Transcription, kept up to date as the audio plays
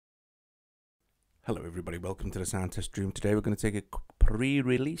Hello everybody, welcome to the sound test room. Today we're going to take a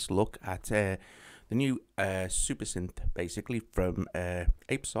pre-release look at the new super synth basically from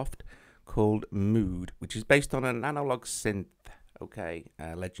apeSoft called Mood, which is based on an analog synth,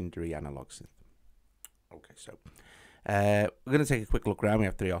 legendary analog synth. Okay, so we're going to take a quick look around. We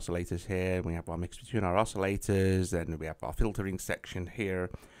have three oscillators here, we have our mix between our oscillators, and we have our filtering section here.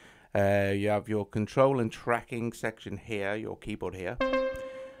 You have your control and tracking section here, your keyboard here.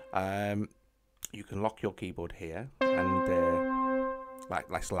 You can lock your keyboard here and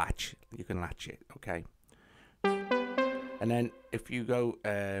like latch. You can latch it, okay. And then if you go,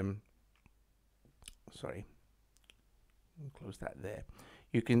 sorry, close that there.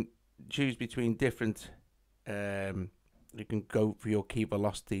 You can choose between different. You can go for your key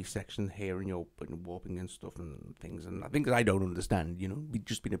velocity section here and your warping and stuff and things and things I don't understand. You know, we've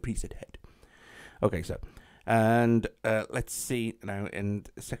just been a preset head. Okay, so. And let's see now in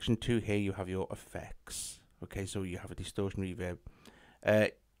section 2 here you have your effects. Okay, so you have a distortion reverb.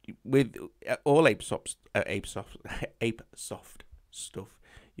 With all apeSoft stuff,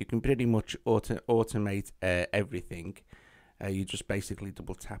 you can pretty much automate everything. You just basically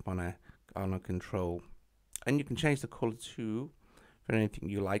double tap on a control, and you can change the color too for anything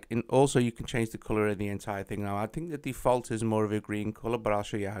you like. And also you can change the color of the entire thing. Now I think the default is more of a green color, but I'll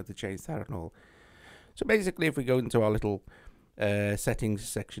show you how to change that and all. So basically, if we go into our little settings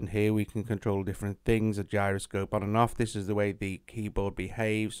section here, we can control different things, a gyroscope on and off. This is the way the keyboard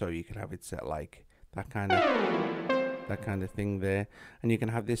behaves, so you can have it set like that kind of thing there, and you can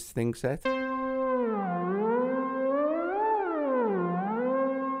have this thing set. So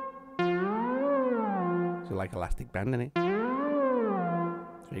like elastic band in it.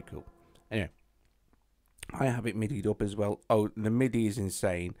 It's very cool. Anyway. I have it MIDI'd up as well. Oh, the MIDI is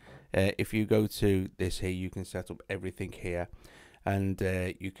insane. If you go to this here, you can set up everything here, and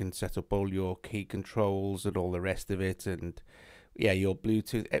you can set up all your key controls and all the rest of it, and yeah, your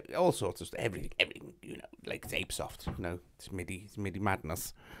Bluetooth, all sorts of stuff, everything, you know, like it's apeSoft, you know, it's MIDI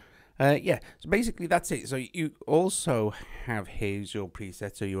madness. Yeah, so basically that's it. So you also have here's your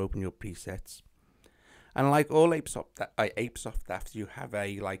presets, so you open your presets, and like all apeSoft after you have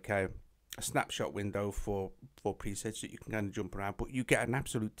a snapshot window for presets that you can kind of jump around, but you'll get an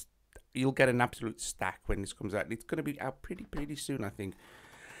absolute stack when this comes out. It's going to be out pretty soon, I think,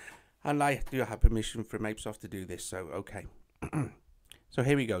 and I do have permission from apeSoft to do this, so okay. So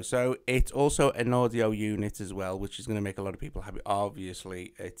here we go. So it's also an audio unit as well, which is going to make a lot of people happy.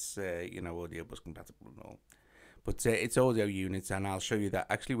 Obviously it's you know, audio bus compatible and all, but it's audio units, and I'll show you that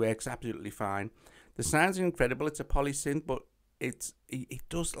actually works absolutely fine. The sound's incredible. It's a polysynth, but it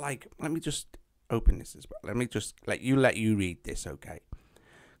does, like, let me just open this as well. Let me just let you read this, okay?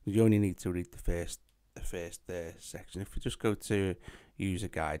 You only need to read the first section. If we just go to user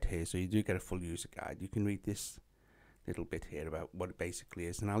guide here, so you do get a full user guide. You can read this little bit here about what it basically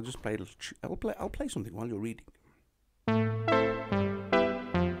is, and I'll just play a little. I'll play something while you're reading.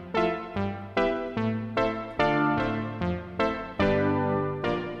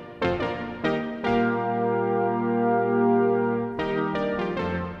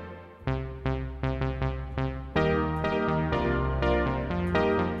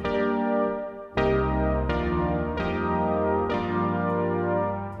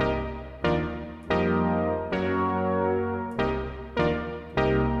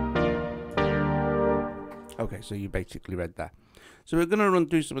 Okay, so you basically read that. So we're going to run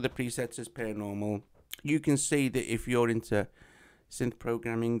through some of the presets as per normal. You can see that if you're into synth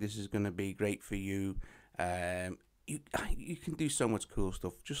programming, this is going to be great for you. You can do so much cool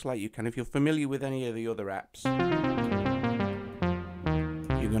stuff, just like you can if you're familiar with any of the other apps.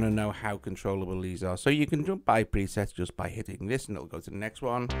 You're going to know how controllable these are. So you can jump by presets just by hitting this, and it'll go to the next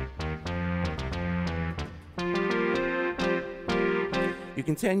one. You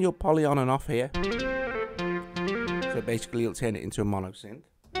can turn your poly on and off here. So basically it'll turn it into a mono synth.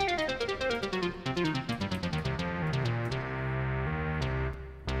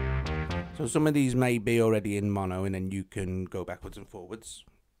 So some of these may be already in mono, and then you can go backwards and forwards.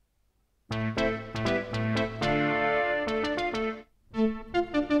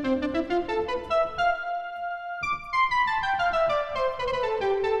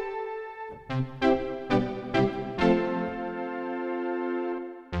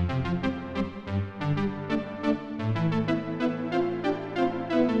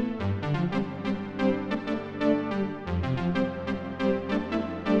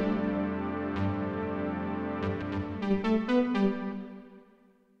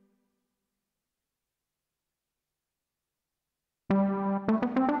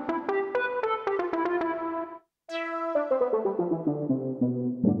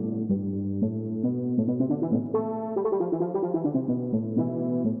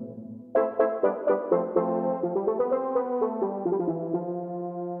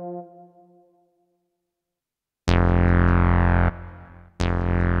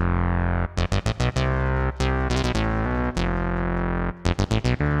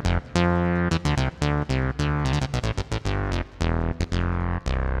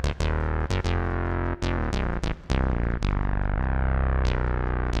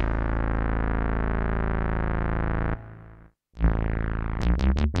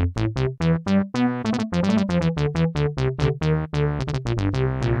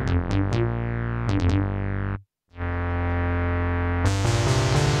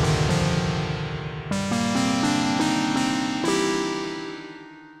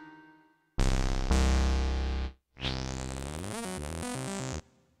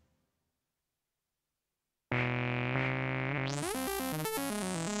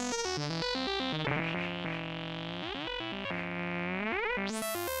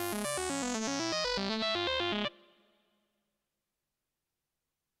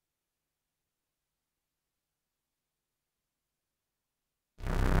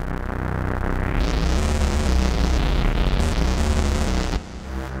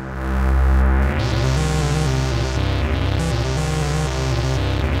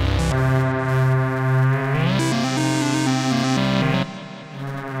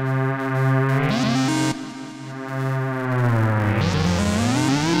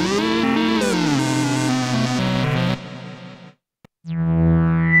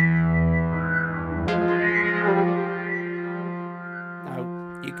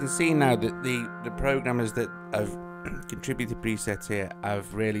 See now that the programmers that have contributed presets here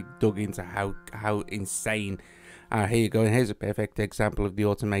have really dug into how insane. Here you go. And here's a perfect example of the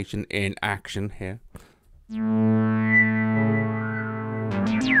automation in action here.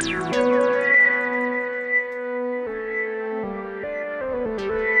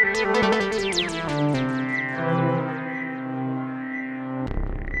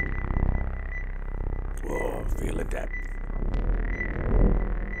 Oh, feel the depth.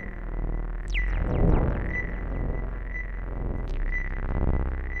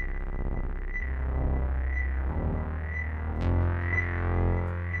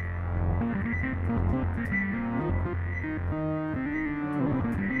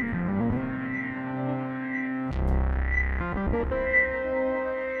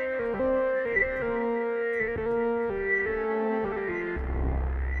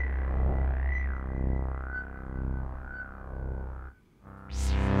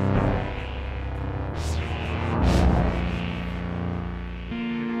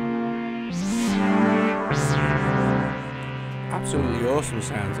 Absolutely awesome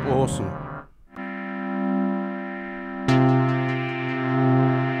sounds, awesome.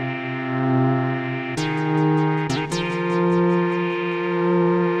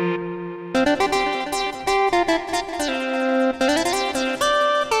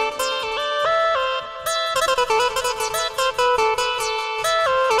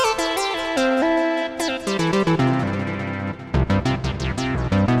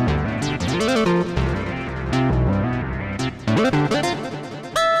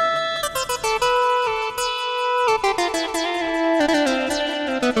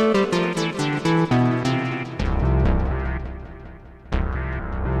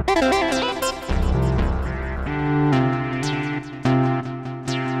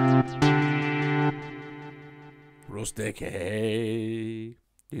 Rustic, hey,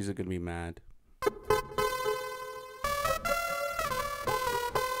 these are gonna be mad.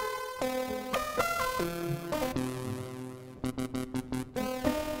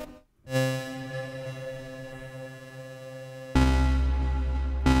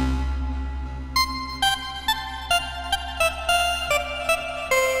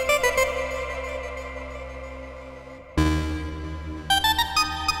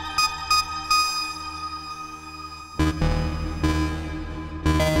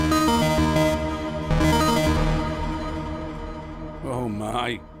 Oh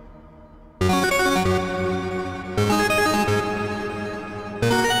my.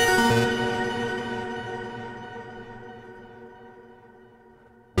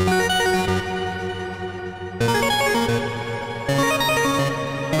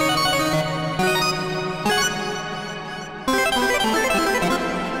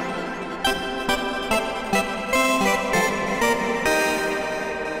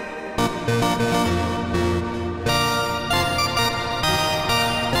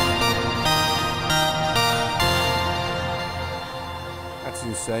 That's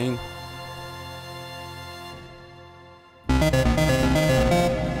insane.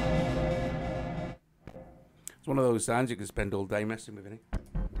 It's one of those sounds you can spend all day messing with, isn't it?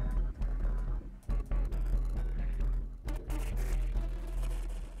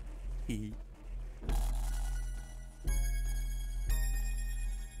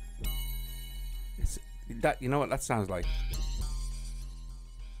 That, you know what that sounds like?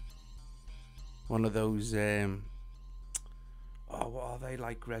 One of those oh, what are they,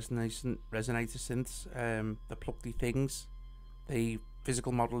 like resonator synths, the plucky things, the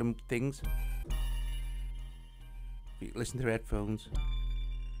physical modeling things. If you listen to headphones,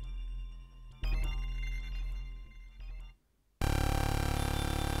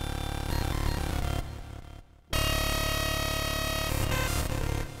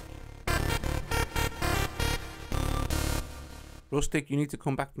 Rustic, you need to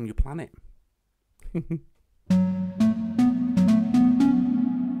come back from your planet.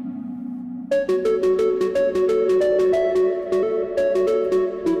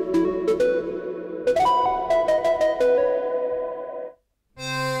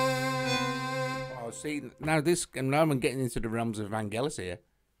 Oh, see, now I'm getting into the realms of Vangelis here.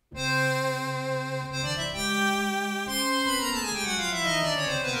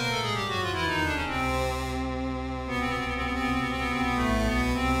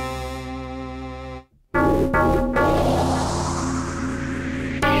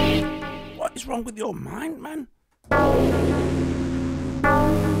 What is wrong with your mind, man?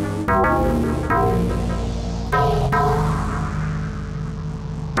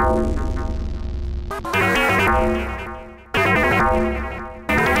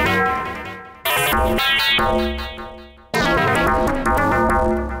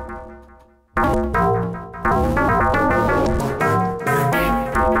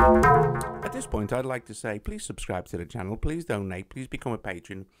 At this point, I'd like to say, please subscribe to the channel, please donate, please become a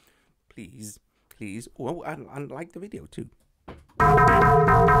patron, please, oh, and like the video too.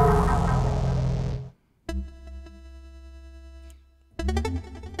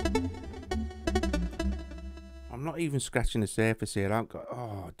 I'm not even scratching the surface here.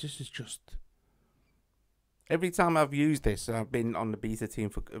 Oh, this is just... Every time I've used this, I've been on the beta team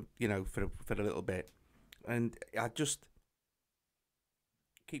for, you know, for a little bit, and I just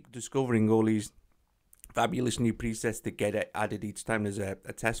keep discovering all these fabulous new presets that get added each time there's a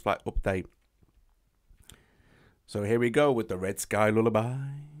test flight update. So here we go with the Red Sky Lullaby.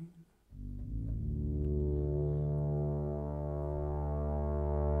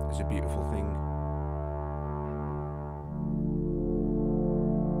 It's a beautiful thing.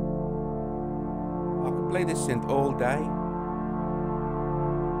 I could play this synth all day.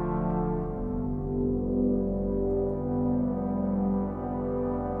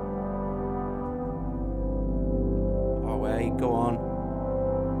 Oh wait, go on.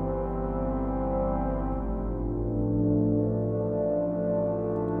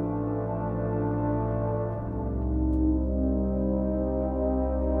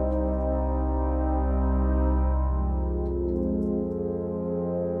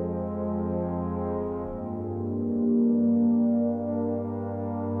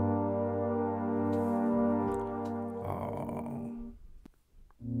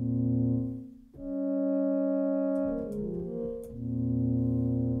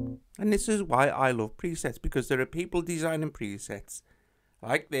 And this is why I love presets, because there are people designing presets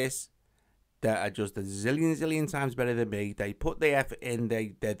like this that are just a zillion times better than me. They put the effort in,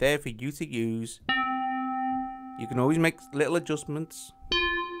 they're there for you to use. You can always make little adjustments.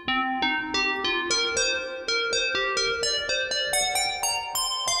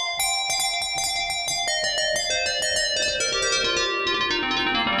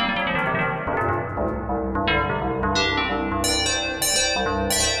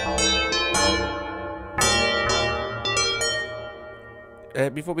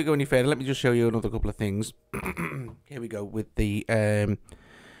 Before we go any further, let me just show you another couple of things. Here we go with the where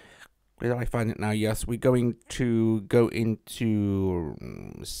do I find it now? Yes, we're going to go into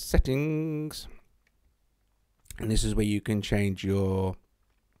settings, and this is where you can change your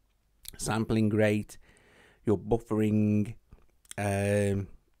sampling rate, your buffering, and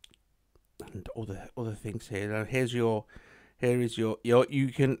other things here. Now here is your you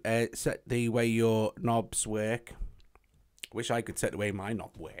can set the way your knobs work. Wish I could set the way my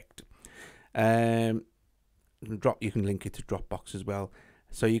knob worked. You can link it to Dropbox as well.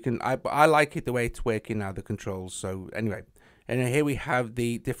 So you can, I like it the way it's working now, the controls. So anyway, and here we have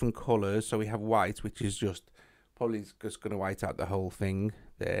the different colors. So we have white, which is just probably just going to white out the whole thing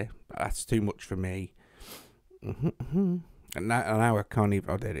there. But that's too much for me. And now I can't even,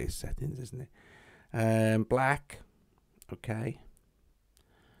 oh, there it is, settings, isn't it? Black, okay.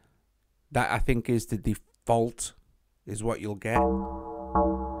 That I think is the default, is what you'll get.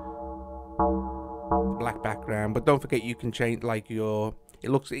 Black background, but don't forget you can change like your,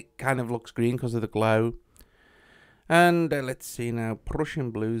 it kind of looks green because of the glow. And let's see now, Prussian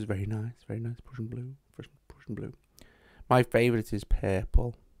blue is very nice, Prussian blue. My favorite is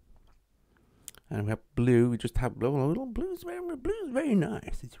purple. And we have blue, we just have blue. Blue is very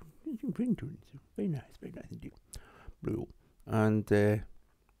nice. It's very nice indeed. Blue. And here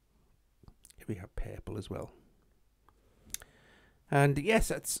we have purple as well. And yes,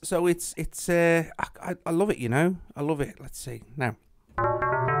 it's I love it, you know. I love it. Let's see now.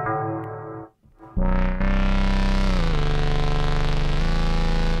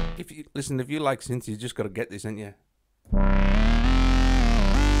 If you like synths, you just got to get this, ain't you?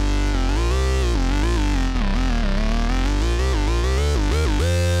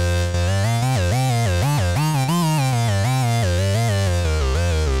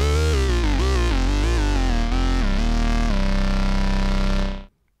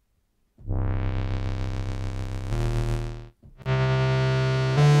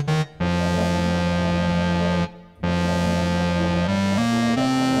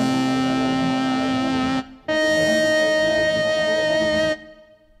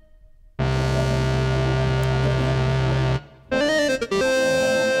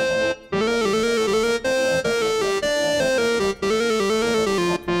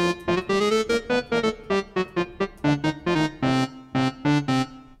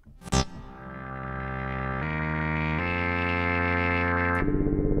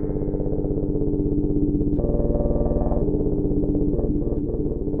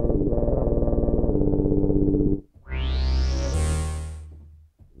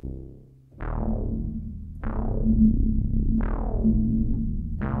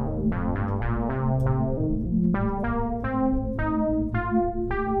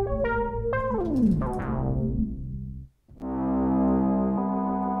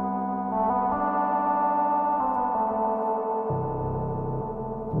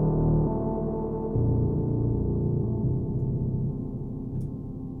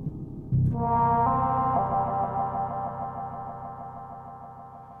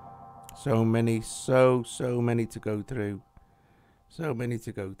 So many, so many to go through. So many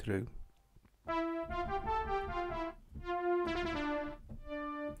to go through. I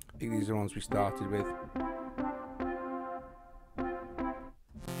think these are the ones we started with.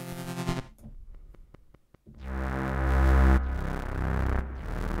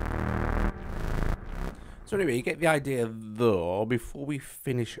 So anyway, you get the idea though. Before we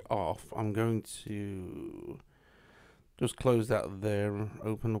finish off, I'm going to just close that there,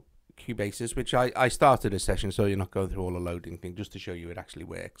 open up Cubasis, which I started a session, so you're not going through all the loading thing, just to show you it actually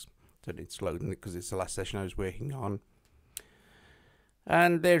works. So it's loading it because it's the last session I was working on.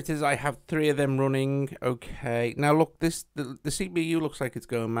 And there it is. I have 3 of them running. Okay. Now look, the CPU looks like it's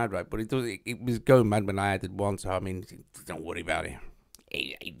going mad, right? But it was going mad when I added one, so I mean, don't worry about it.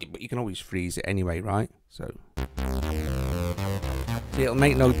 But you can always freeze it anyway, right? So see, it'll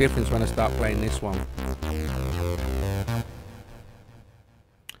make no difference when I start playing this one.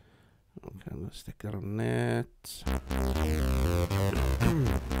 Okay, let's stick that on that.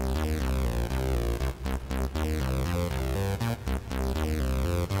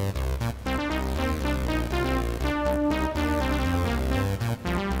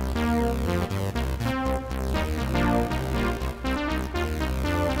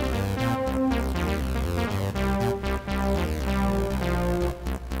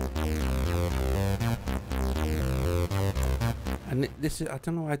 And this is, I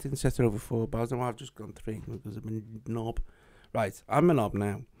don't know why I didn't set it over 4 bars. I don't know why I've just gone 3 because I'm a knob. Right, I'm a knob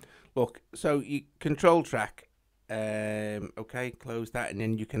now. Look, so you control track. Okay, close that, and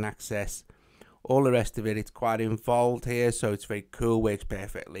then you can access all the rest of it. It's quite involved here, so it's very cool. Works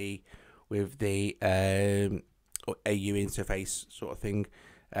perfectly with the AU interface sort of thing,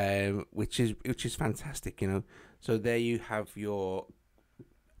 which is fantastic, you know. So there you have your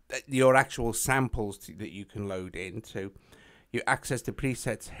actual samples that you can load into. You access the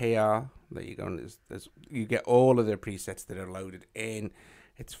presets here. There you go. And you get all of the presets that are loaded in.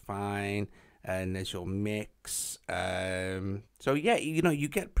 It's fine. And there's your mix. So yeah, you know, you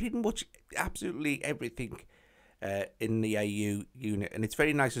get pretty much absolutely everything in the AU unit, and it's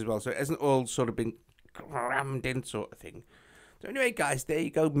very nice as well. So it hasn't all sort of been crammed in, sort of thing. So anyway, guys, there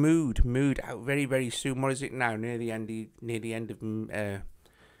you go. Mood out very, very soon. What is it now? Near the end of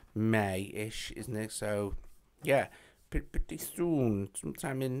May-ish, isn't it? So yeah. Pretty soon,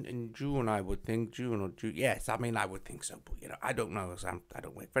 sometime in June, I would think. June or June. Yes, I mean, I would think so. But, you know, I don't know, because I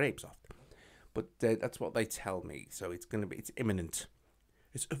don't work for apeSoft. But that's what they tell me. So it's imminent.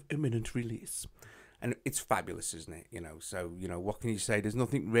 It's of imminent release. And it's fabulous, isn't it? You know, so, you know, what can you say? There's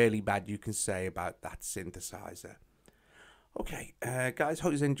nothing really bad you can say about that synthesizer. Okay, guys,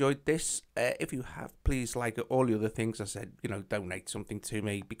 hope you enjoyed this. If you have, please, like all the other things I said, you know, donate something to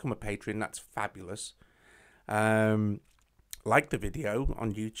me. Become a patron. That's fabulous. Like the video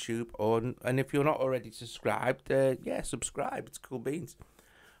on YouTube, and if you're not already subscribed, yeah, subscribe. It's cool beans.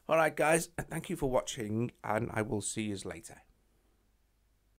 All right, guys, thank you for watching, and I will see you later.